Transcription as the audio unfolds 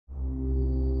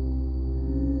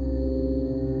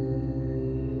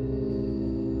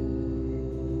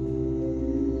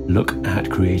look at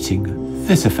creating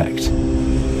this effect.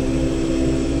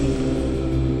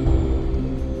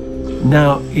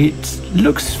 Now, it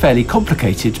looks fairly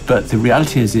complicated, but the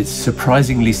reality is it's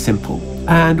surprisingly simple.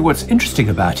 And what's interesting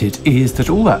about it is that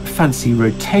all that fancy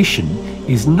rotation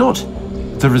is not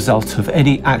the result of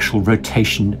any actual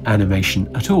rotation animation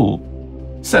at all.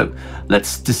 So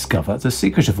let's discover the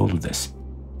secret of all of this.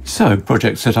 So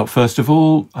project setup first of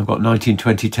all, I've got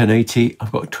 1920 1080,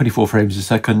 I've got 24 frames a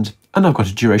second, and I've got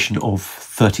a duration of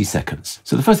 30 seconds.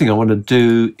 So the first thing I want to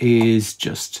do is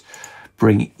just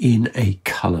bring in a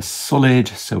color solid.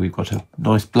 So we've got a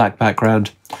nice black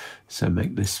background. So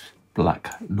make this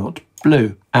black, not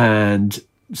blue. And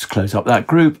just close up that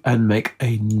group and make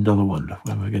another one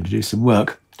where we're going to do some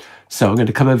work. So I'm going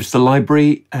to come over to the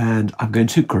library and I'm going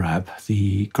to grab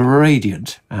the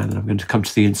gradient and I'm going to come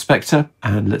to the inspector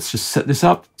and let's just set this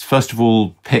up. First of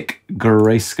all, pick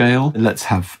grayscale. Let's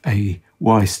have a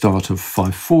Y start of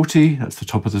 540. That's the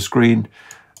top of the screen.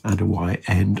 And a Y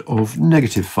end of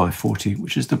negative 540,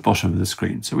 which is the bottom of the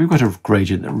screen. So we've got a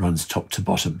gradient that runs top to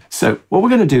bottom. So what we're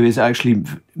going to do is actually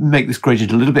make this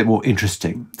gradient a little bit more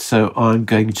interesting. So I'm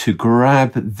going to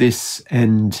grab this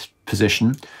end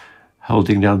position,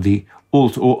 holding down the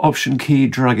Alt or Option key,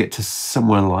 drag it to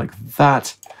somewhere like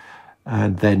that,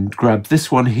 and then grab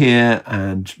this one here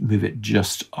and move it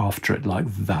just after it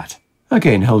like that.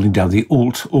 Again, holding down the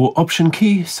Alt or Option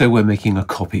key, so we're making a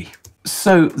copy.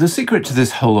 So the secret to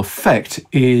this whole effect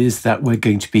is that we're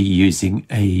going to be using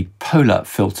a polar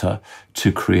filter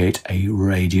to create a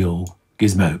radial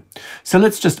gizmo. So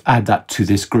let's just add that to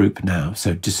this group now.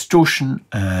 So distortion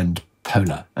and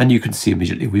polar. And you can see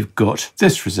immediately we've got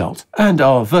this result. And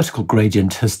our vertical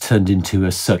gradient has turned into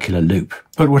a circular loop.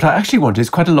 But what I actually want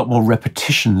is quite a lot more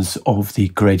repetitions of the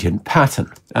gradient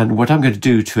pattern. And what I'm going to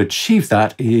do to achieve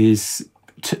that is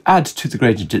to add to the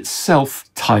gradient itself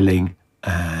tiling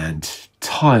and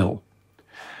tile.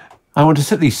 I want to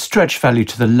set the stretch value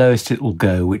to the lowest it will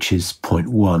go, which is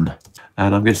 0.1.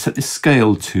 And I'm going to set this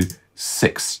scale to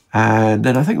 6. And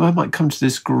then I think I might come to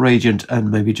this gradient and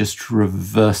maybe just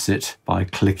reverse it by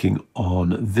clicking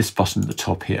on this button at the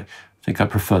top here. I think I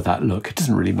prefer that look. It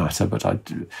doesn't really matter, but I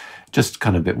do just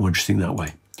kind of a bit more interesting that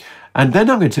way. And then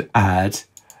I'm going to add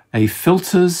a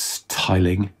filters,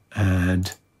 tiling,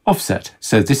 and offset.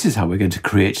 So this is how we're going to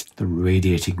create the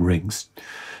radiating rings.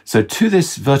 So to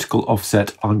this vertical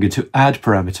offset, I'm going to add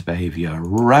parameter behavior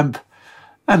ramp,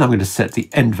 and I'm going to set the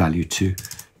end value to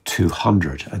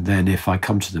 200. And then if I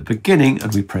come to the beginning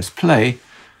and we press play,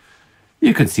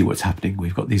 you can see what's happening.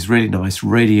 We've got these really nice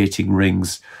radiating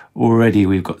rings. Already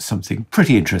we've got something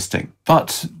pretty interesting.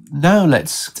 But now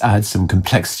let's add some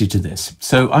complexity to this.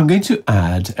 So I'm going to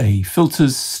add a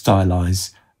filters,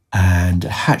 stylize, and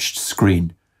hatched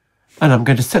screen. And I'm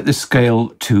going to set the scale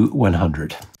to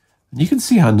 100. And you can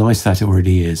see how nice that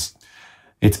already is.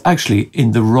 It's actually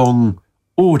in the wrong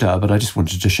order, but I just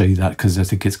wanted to show you that because I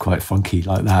think it's quite funky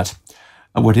like that.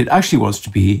 And what it actually wants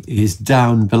to be is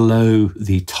down below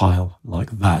the tile like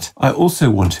that. I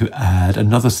also want to add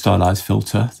another stylize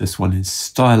filter. This one is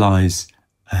stylize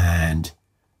and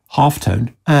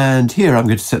halftone. And here I'm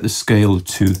going to set the scale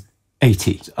to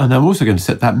 80. And I'm also going to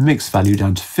set that mix value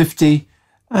down to 50.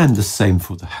 And the same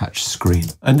for the hatch screen.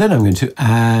 And then I'm going to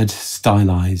add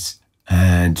stylize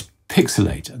and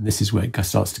pixelate. And this is where it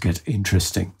starts to get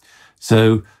interesting.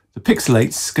 So the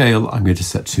pixelate scale, I'm going to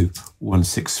set to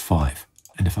 165.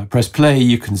 And if I press play,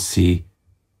 you can see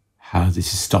how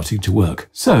this is starting to work.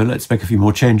 So let's make a few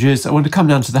more changes. I want to come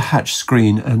down to the hatch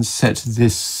screen and set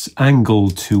this angle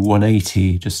to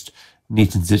 180, just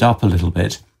neatens it up a little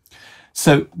bit.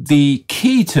 So the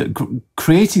key to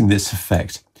creating this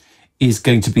effect is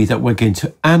going to be that we're going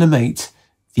to animate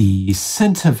the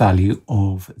center value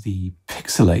of the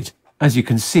pixelate. As you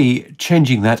can see,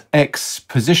 changing that X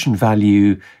position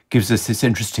value gives us this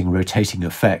interesting rotating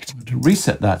effect. I'm going to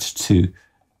reset that to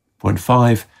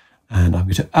 0.5, and I'm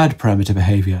going to add parameter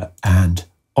behavior and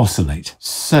oscillate.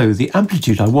 So the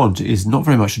amplitude I want is not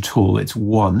very much at all, it's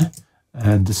 1,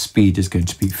 and the speed is going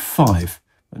to be 5.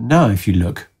 But now if you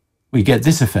look, we get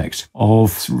this effect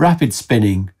of rapid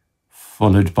spinning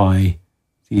followed by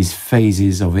these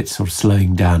phases of it sort of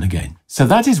slowing down again. So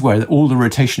that is where all the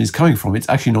rotation is coming from. It's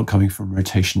actually not coming from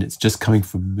rotation, it's just coming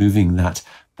from moving that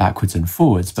backwards and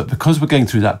forwards. But because we're going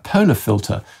through that polar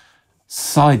filter,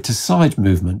 side to side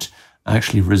movement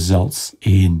actually results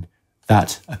in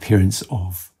that appearance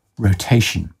of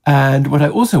rotation. And what I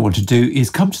also want to do is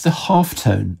come to the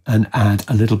halftone and add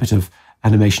a little bit of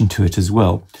animation to it as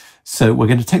well. So we're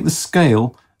going to take the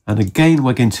scale, and again,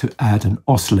 we're going to add an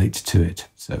oscillate to it.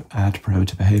 So add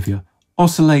parameter behavior,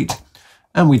 oscillate,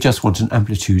 And we just want an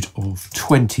amplitude of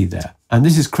 20 there. And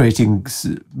this is creating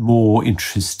more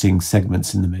interesting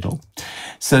segments in the middle.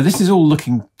 So this is all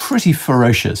looking pretty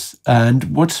ferocious.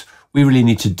 And what we really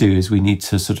need to do is we need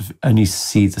to sort of only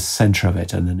see the center of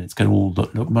it, and then it's going to all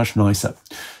look much nicer.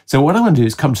 So what I'm going to do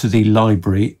is come to the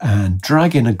library and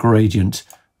drag in a gradient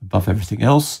above everything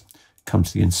else. Come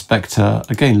to the inspector.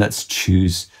 Again, let's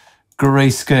choose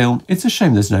grayscale. It's a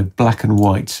shame there's no black and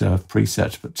white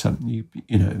preset, but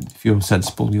you know, if you're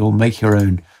sensible, you'll make your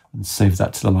own and save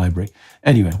that to the library.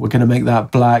 Anyway, we're going to make that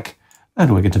black,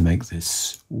 and we're going to make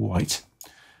this white.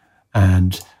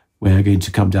 And we're going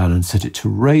to come down and set it to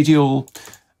radial,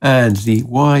 and the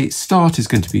Y start is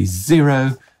going to be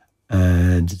 0,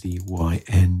 and the Y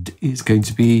end is going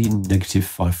to be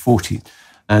 -540.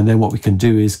 And then what we can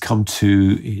do is come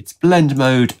to its blend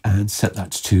mode and set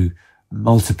that to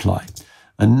multiply.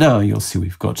 And now you'll see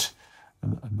we've got a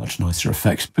much nicer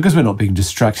effect because we're not being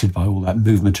distracted by all that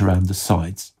movement around the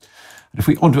sides. And if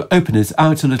we want to open it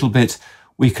out a little bit,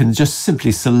 we can just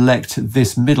simply select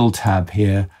this middle tab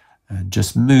here and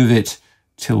just move it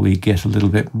till we get a little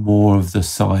bit more of the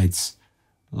sides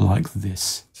like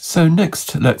this. So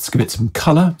next, let's give it some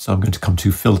color. So I'm going to come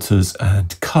to filters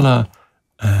and color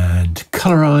and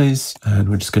colorize, and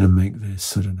we're just going to make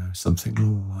this, I don't know, something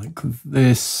like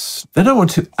this. Then I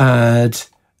want to add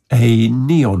a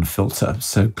neon filter,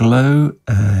 so glow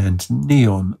and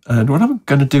neon. And what I'm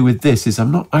going to do with this is I'm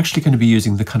not actually going to be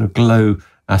using the kind of glow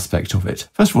aspect of it.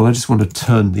 First of all, I just want to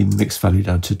turn the mix value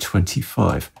down to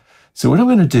 25. So what I'm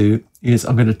going to do is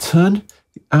I'm going to turn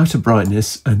the outer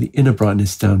brightness and the inner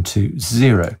brightness down to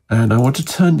 0. And I want to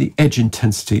turn the edge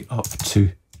intensity up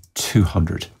to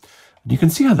 200. And you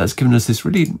can see how that's given us this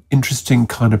really interesting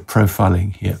kind of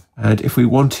profiling here. And if we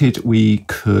wanted, we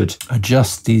could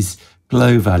adjust these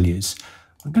glow values.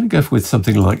 I'm going to go with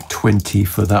something like 20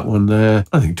 for that one there.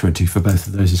 I think 20 for both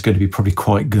of those is going to be probably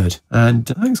quite good.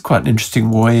 And I think it's quite an interesting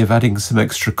way of adding some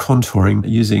extra contouring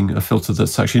using a filter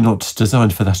that's actually not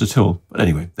designed for that at all. But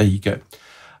anyway, there you go.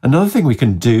 Another thing we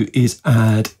can do is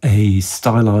add a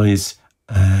stylize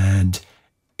and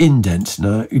indent.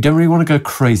 Now, you don't really want to go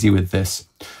crazy with this.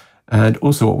 And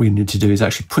also what we need to do is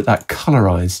actually put that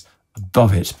colorize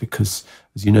above it because,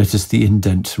 as you notice, the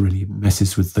indent really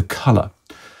messes with the color.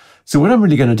 So what I'm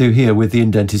really going to do here with the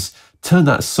indent is turn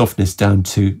that softness down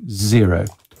to 0.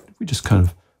 If we just kind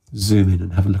of zoom in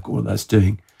and have a look at what that's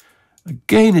doing.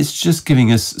 Again, it's just giving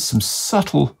us some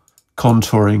subtle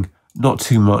contouring, not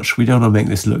too much. We don't want to make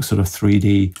this look sort of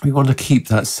 3D. We want to keep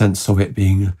that sense of it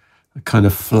being a kind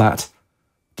of flat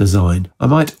design. I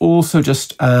might also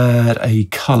just add a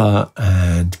color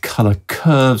and color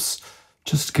curves,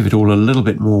 just to give it all a little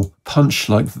bit more punch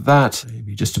like that.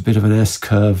 Maybe just a bit of an S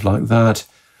curve like that.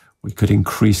 We could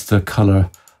increase the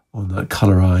color on that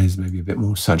colorize, maybe a bit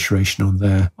more saturation on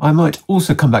there. I might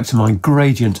also come back to my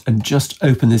gradient and just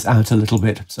open this out a little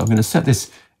bit. So I'm going to set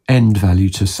this end value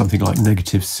to something like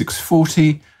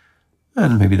 -640.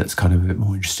 And maybe that's kind of a bit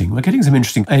more interesting. We're getting some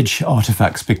interesting edge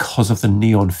artifacts because of the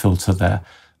neon filter there.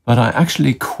 But I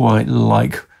actually quite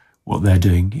like what they're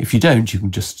doing. If you don't, you can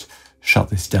just shut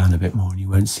this down a bit more and you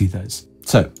won't see those.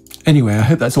 So anyway, I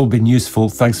hope that's all been useful.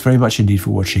 Thanks very much indeed for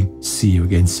watching. See you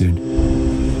again soon.